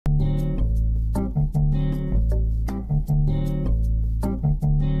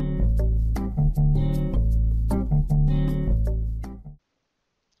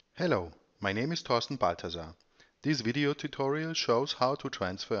Hello, my name is Thorsten Balthasar. This video tutorial shows how to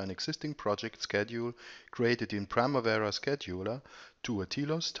transfer an existing project schedule created in Primavera Scheduler to a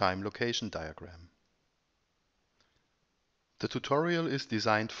TILOS time location diagram. The tutorial is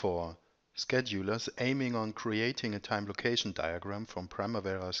designed for schedulers aiming on creating a time location diagram from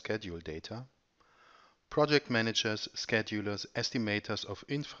Primavera schedule data, project managers, schedulers, estimators of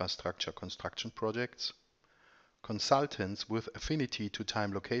infrastructure construction projects, consultants with affinity to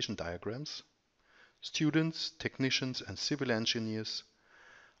time location diagrams, students, technicians and civil engineers,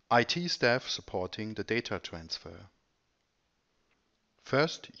 IT staff supporting the data transfer.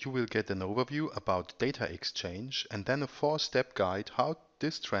 First, you will get an overview about data exchange and then a 4-step guide how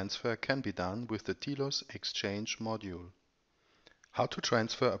this transfer can be done with the TILOS Exchange module. How to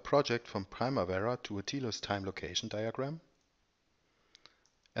transfer a project from Primavera to a TILOS time location diagram.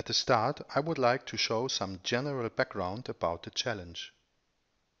 At the start, I would like to show some general background about the challenge.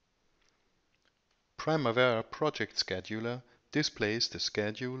 Primavera Project Scheduler displays the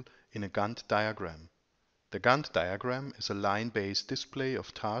schedule in a Gantt diagram. The Gantt diagram is a line-based display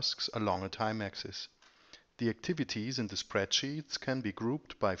of tasks along a time axis. The activities in the spreadsheets can be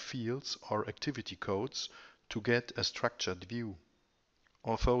grouped by fields or activity codes to get a structured view.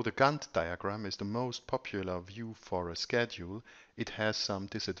 Although the Gantt diagram is the most popular view for a schedule, it has some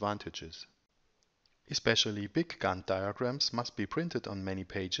disadvantages. Especially big Gantt diagrams must be printed on many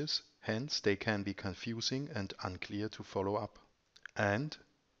pages, hence they can be confusing and unclear to follow up. And,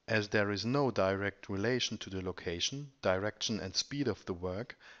 as there is no direct relation to the location, direction and speed of the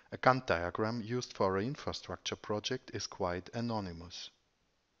work, a Gantt diagram used for an infrastructure project is quite anonymous.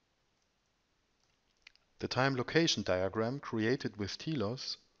 The time location diagram created with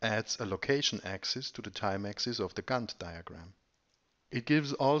TILOS adds a location axis to the time axis of the Gantt diagram. It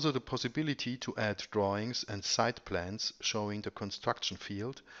gives also the possibility to add drawings and site plans showing the construction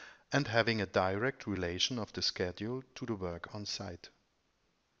field and having a direct relation of the schedule to the work on site.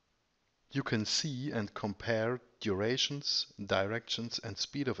 You can see and compare durations, directions and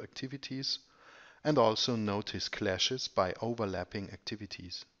speed of activities and also notice clashes by overlapping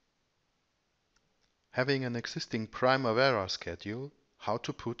activities. Having an existing Primavera schedule, how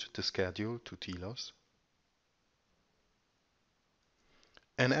to put the schedule to TILOS.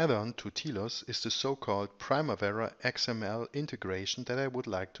 An add-on to TILOS is the so-called Primavera XML Integration that I would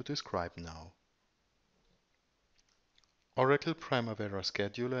like to describe now. Oracle Primavera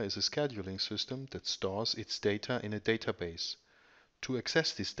Scheduler is a scheduling system that stores its data in a database. To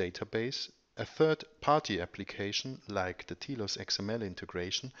access this database, a third-party application like the TILOS XML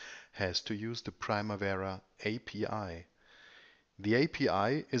integration has to use the Primavera API. The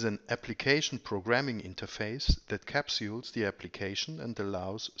API is an application programming interface that capsules the application and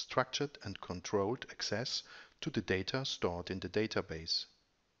allows structured and controlled access to the data stored in the database.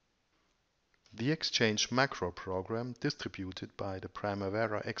 The Exchange macro program distributed by the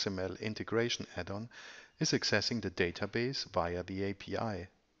Primavera XML Integration add-on is accessing the database via the API.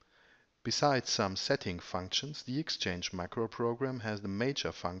 Besides some setting functions, the Exchange macro program has the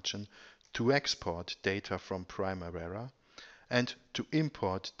major function to export data from Primavera and to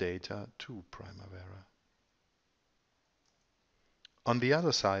import data to Primavera. On the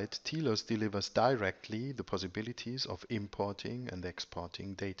other side, TILOS delivers directly the possibilities of importing and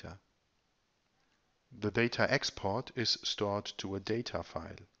exporting data. The data export is stored to a data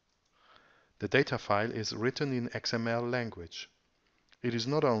file. The data file is written in XML language. It is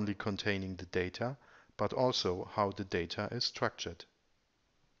not only containing the data, but also how the data is structured.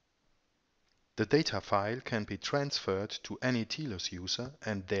 The data file can be transferred to any TILOS user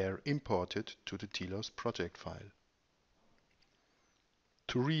and there imported to the TILOS project file.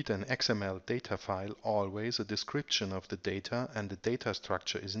 To read an XML data file, always a description of the data and the data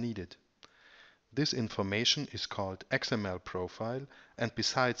structure is needed. This information is called XML profile, and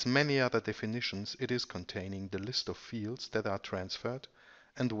besides many other definitions, it is containing the list of fields that are transferred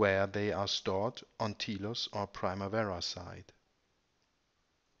and where they are stored on TILOS or Primavera side.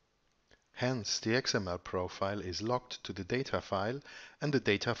 Hence, the XML profile is locked to the data file, and the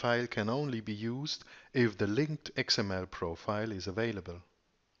data file can only be used if the linked XML profile is available.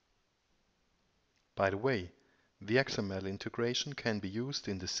 By the way, the XML integration can be used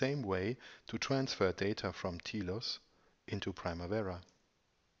in the same way to transfer data from TILOS into Primavera.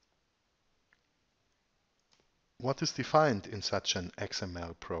 What is defined in such an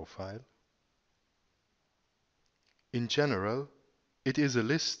XML profile? In general, it is a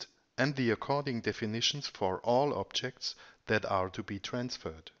list and the according definitions for all objects that are to be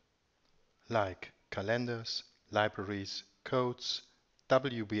transferred, like calendars, libraries, codes,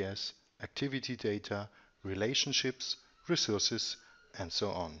 WBS, activity data, relationships, resources, and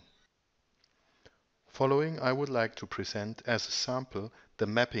so on. Following, I would like to present as a sample the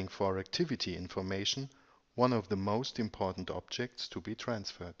mapping for activity information, one of the most important objects to be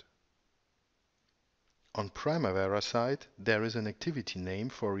transferred. On Primavera side, there is an activity name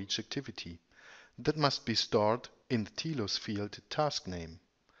for each activity that must be stored in the TILOS field task name,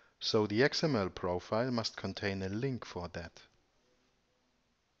 so the XML profile must contain a link for that.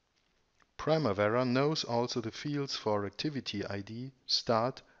 Primavera knows also the fields for activity ID,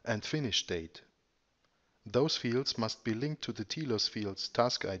 start and finish date. Those fields must be linked to the TILOS field's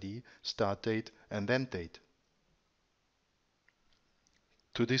task ID, start date and end date.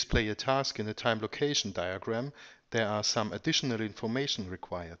 To display a task in a time-location diagram, there are some additional information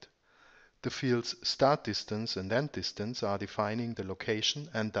required. The fields start distance and end distance are defining the location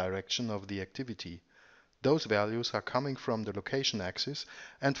and direction of the activity. Those values are coming from the location axis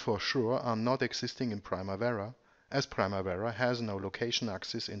and for sure are not existing in Primavera, as Primavera has no location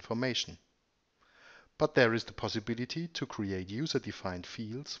axis information. But there is the possibility to create user-defined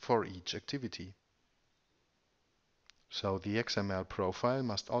fields for each activity. So the XML profile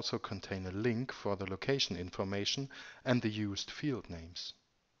must also contain a link for the location information and the used field names.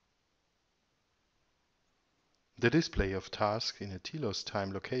 The display of tasks in a TILOS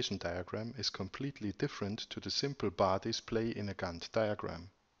time location diagram is completely different to the simple bar display in a Gantt diagram.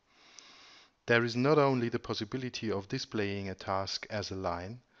 There is not only the possibility of displaying a task as a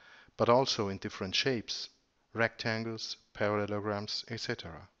line, but also in different shapes, rectangles, parallelograms,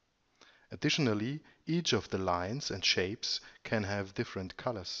 etc. Additionally, each of the lines and shapes can have different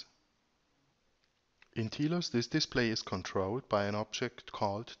colors. In TILOS, this display is controlled by an object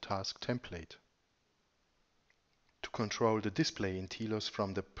called task template. To control the display in TILOS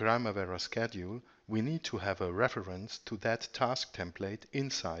from the Primavera schedule, we need to have a reference to that task template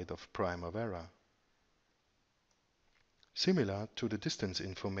inside of Primavera. Similar to the distance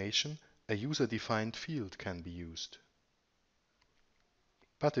information, a user-defined field can be used.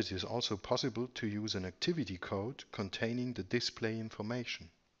 But it is also possible to use an activity code containing the display information.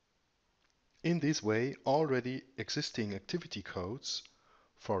 In this way, already existing activity codes,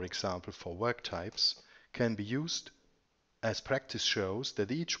 for example for work types, can be used, as practice shows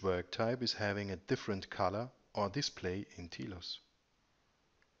that each work type is having a different color or display in TILOS.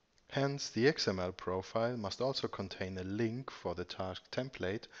 Hence, the XML profile must also contain a link for the task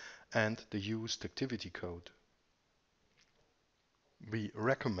template and the used activity code. We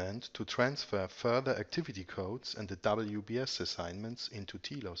recommend to transfer further activity codes and the WBS assignments into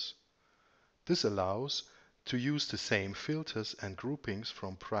TILOS. This allows to use the same filters and groupings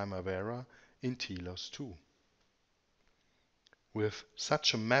from Primavera in TILOS too. With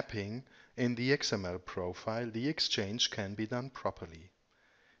such a mapping in the XML profile, the exchange can be done properly.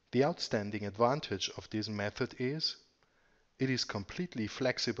 The outstanding advantage of this method is it is completely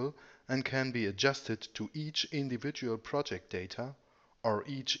flexible and can be adjusted to each individual project data or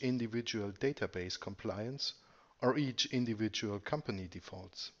each individual database compliance or each individual company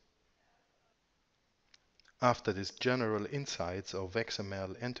defaults. After this general insights of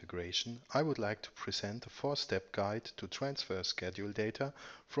XML integration, I would like to present a 4-step guide to transfer schedule data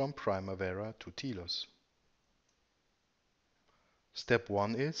from Primavera to TILOS. Step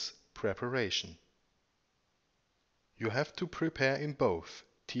 1 is preparation. You have to prepare in both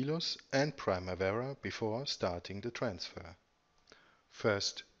TILOS and Primavera before starting the transfer.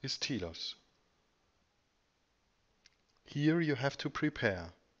 First is TILOS. Here you have to prepare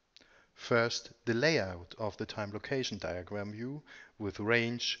first the layout of the time location diagram view with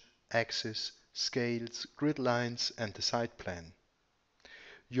range, axis, scales, grid lines and the site plan.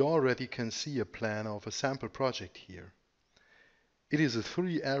 You already can see a plan of a sample project here. It is a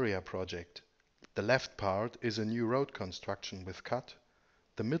 3-area project. The left part is a new road construction with cut,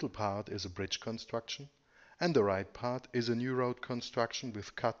 the middle part is a bridge construction, and the right part is a new road construction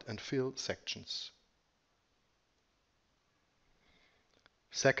with cut and fill sections.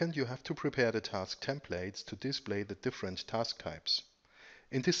 Second, you have to prepare the task templates to display the different task types.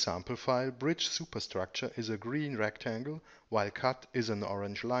 In this sample file, bridge superstructure is a green rectangle, while cut is an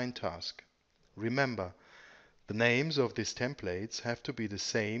orange line task. Remember, the names of these templates have to be the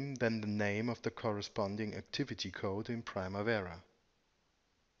same than the name of the corresponding activity code in Primavera.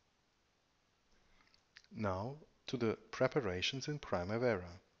 Now to the preparations in Primavera.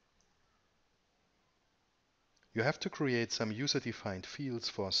 You have to create some user-defined fields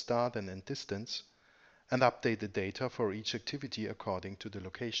for start and end distance and update the data for each activity according to the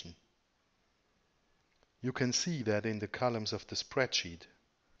location. You can see that in the columns of the spreadsheet.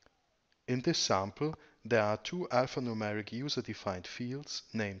 In this sample, there are 2 alphanumeric user-defined fields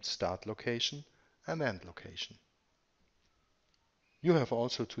named start location and end location. You have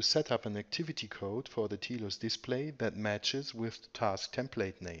also to set up an activity code for the TILOS display that matches with the task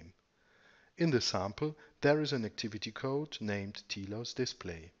template name. In the sample, there is an activity code named TILOS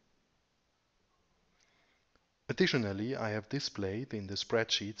display. Additionally, I have displayed in the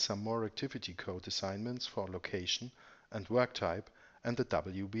spreadsheet some more activity code assignments for location and work type and the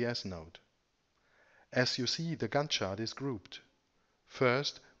WBS node. As you see, the Gantt chart is grouped.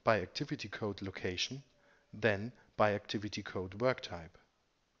 First by activity code location, then by activity code work type.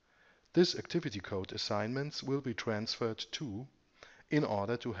 This activity code assignments will be transferred to in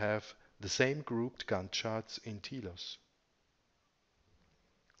order to have the same grouped Gantt charts in TILOS.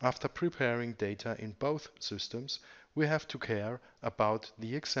 After preparing data in both systems, we have to care about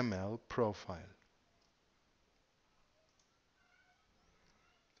the XML profile.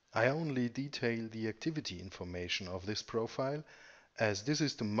 I only detail the activity information of this profile, as this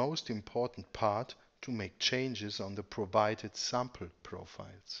is the most important part to make changes on the provided sample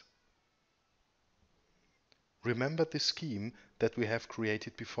profiles. Remember the scheme that we have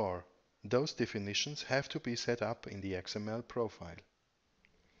created before. Those definitions have to be set up in the XML profile.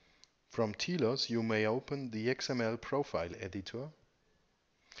 From TILOS, you may open the XML profile editor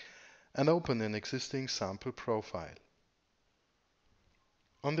and open an existing sample profile.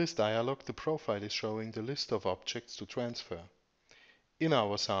 On this dialog, the profile is showing the list of objects to transfer. In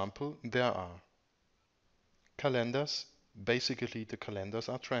our sample, there are calendars, basically the calendars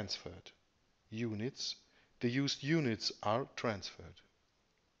are transferred. Units, the used units are transferred.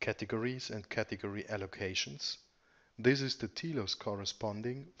 Categories and category allocations, this is the TILOS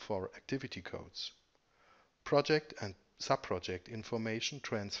corresponding for activity codes. Project and subproject information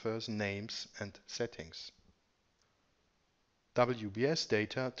transfers names and settings. WBS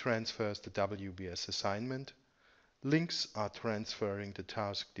data transfers the WBS assignment. Links are transferring the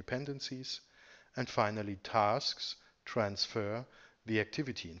task dependencies. And finally, tasks transfer the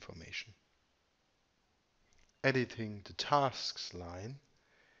activity information. Editing the tasks line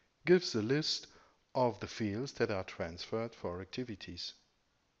gives a list of the fields that are transferred for activities.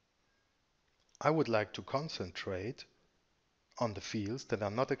 I would like to concentrate on the fields that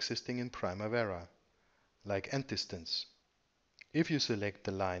are not existing in Primavera, like end distance. If you select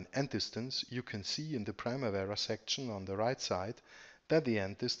the line end distance, you can see in the Primavera section on the right side that the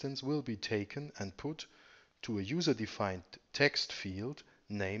end distance will be taken and put to a user-defined text field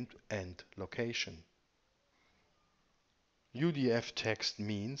named end location. UDF text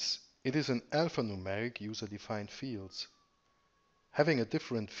means it is an alphanumeric user-defined field. Having a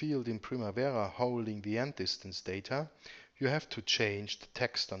different field in Primavera holding the end distance data, you have to change the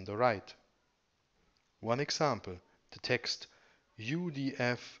text on the right. One example, the text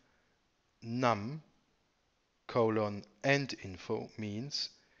UDF num end info means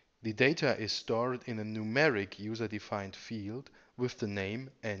the data is stored in a numeric user-defined field with the name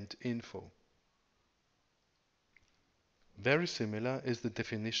end info. Very similar is the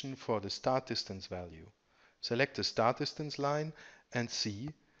definition for the start distance value. Select the start distance line and see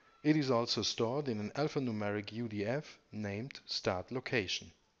it is also stored in an alphanumeric UDF named start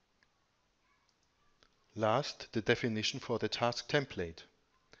location. Last, the definition for the task template.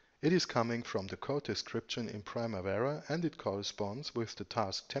 It is coming from the code description in Primavera and it corresponds with the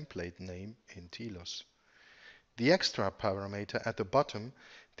task template name in TILOS. The extra parameter at the bottom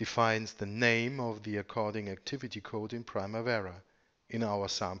defines the name of the according activity code in Primavera. In our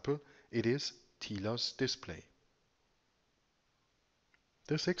sample, it is TILOS display.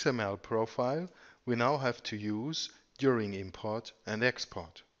 This XML profile we now have to use during import and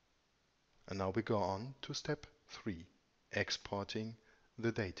export. And now we go on to step 3, exporting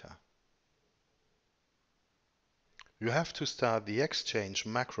the data. You have to start the Exchange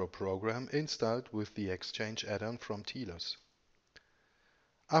macro program installed with the Exchange add-on from TILOS.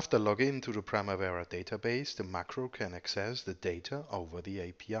 After login to the Primavera database, the macro can access the data over the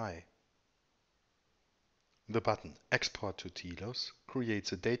API. The button Export to TILOS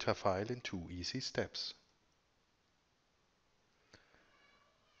creates a data file in 2 easy steps.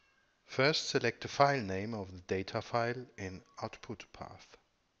 First, select the file name of the data file in Output path.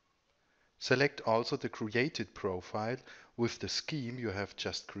 Select also the created profile with the scheme you have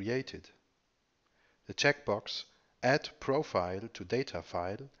just created. The checkbox Add Profile to Data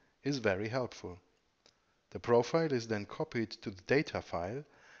File is very helpful. The profile is then copied to the data file,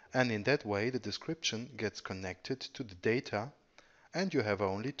 and in that way the description gets connected to the data and you have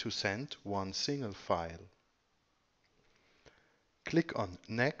only to send one single file. Click on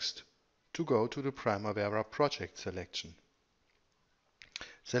Next to go to the Primavera project selection.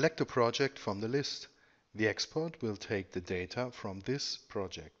 Select a project from the list. The export will take the data from this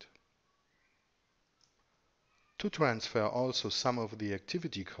project. To transfer also some of the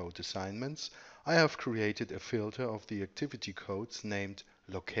activity code assignments, I have created a filter of the activity codes named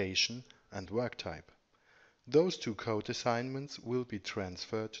location and work type. Those two code assignments will be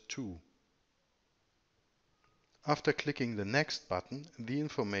transferred too. After clicking the Next button, the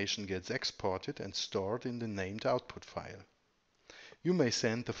information gets exported and stored in the named output file. You may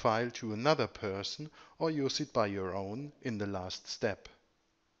send the file to another person or use it by your own in the last step.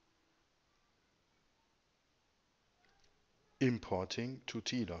 Importing to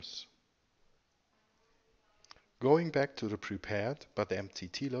TILOS. Going back to the prepared but empty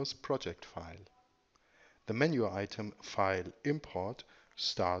TILOS project file. The menu item File Import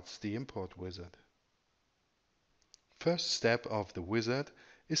starts the import wizard. First step of the wizard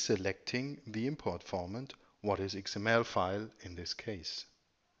is selecting the import format, what is XML file in this case.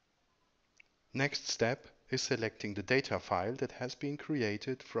 Next step is selecting the data file that has been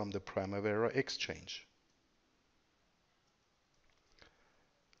created from the Primavera Exchange.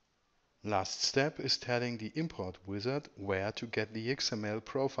 Last step is telling the import wizard where to get the XML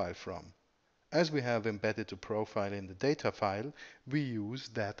profile from. As we have embedded the profile in the data file, we use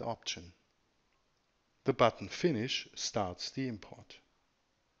that option. The button Finish starts the import.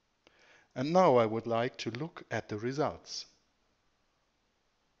 And now I would like to look at the results.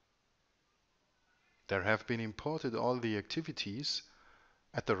 There have been imported all the activities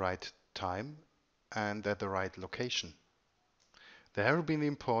at the right time and at the right location. There have been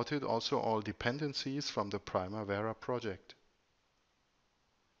imported also all dependencies from the Primavera project.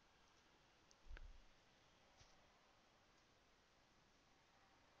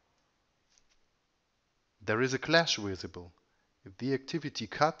 There is a clash visible. The activity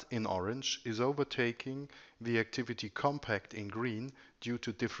cut in orange is overtaking the activity compact in green due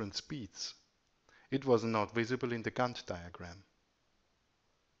to different speeds. It was not visible in the Gantt diagram.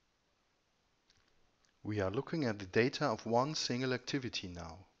 We are looking at the data of one single activity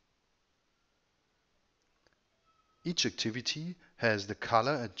now. Each activity has the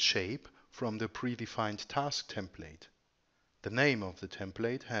color and shape from the predefined task template. The name of the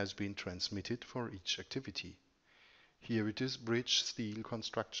template has been transmitted for each activity. Here it is bridge steel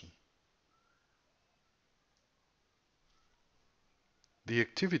construction. The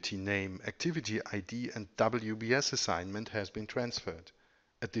activity name, activity ID and WBS assignment has been transferred.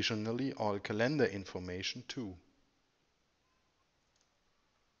 Additionally, all calendar information too.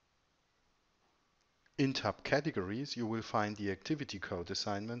 In tab Categories you will find the activity code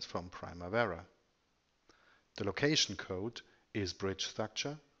assignments from Primavera. The location code is bridge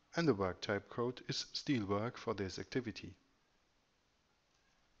structure and the work type code is steelwork for this activity.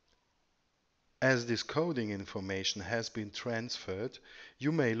 As this coding information has been transferred,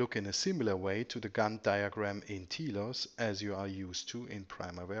 you may look in a similar way to the Gantt diagram in TILOS as you are used to in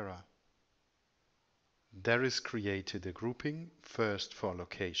Primavera. There is created a grouping, first for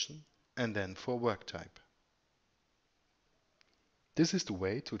location and then for work type. This is the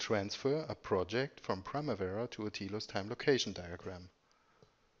way to transfer a project from Primavera to a TILOS time location diagram.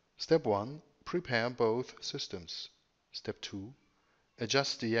 Step 1. Prepare both systems. Step 2.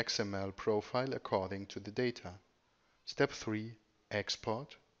 Adjust the XML profile according to the data. Step 3.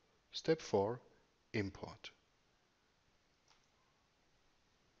 Export. Step 4. Import.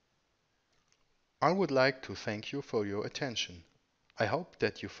 I would like to thank you for your attention. I hope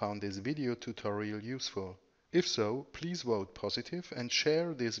that you found this video tutorial useful. If so, please vote positive and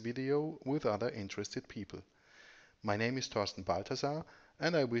share this video with other interested people. My name is Thorsten Balthasar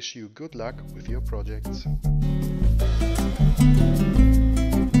and I wish you good luck with your projects.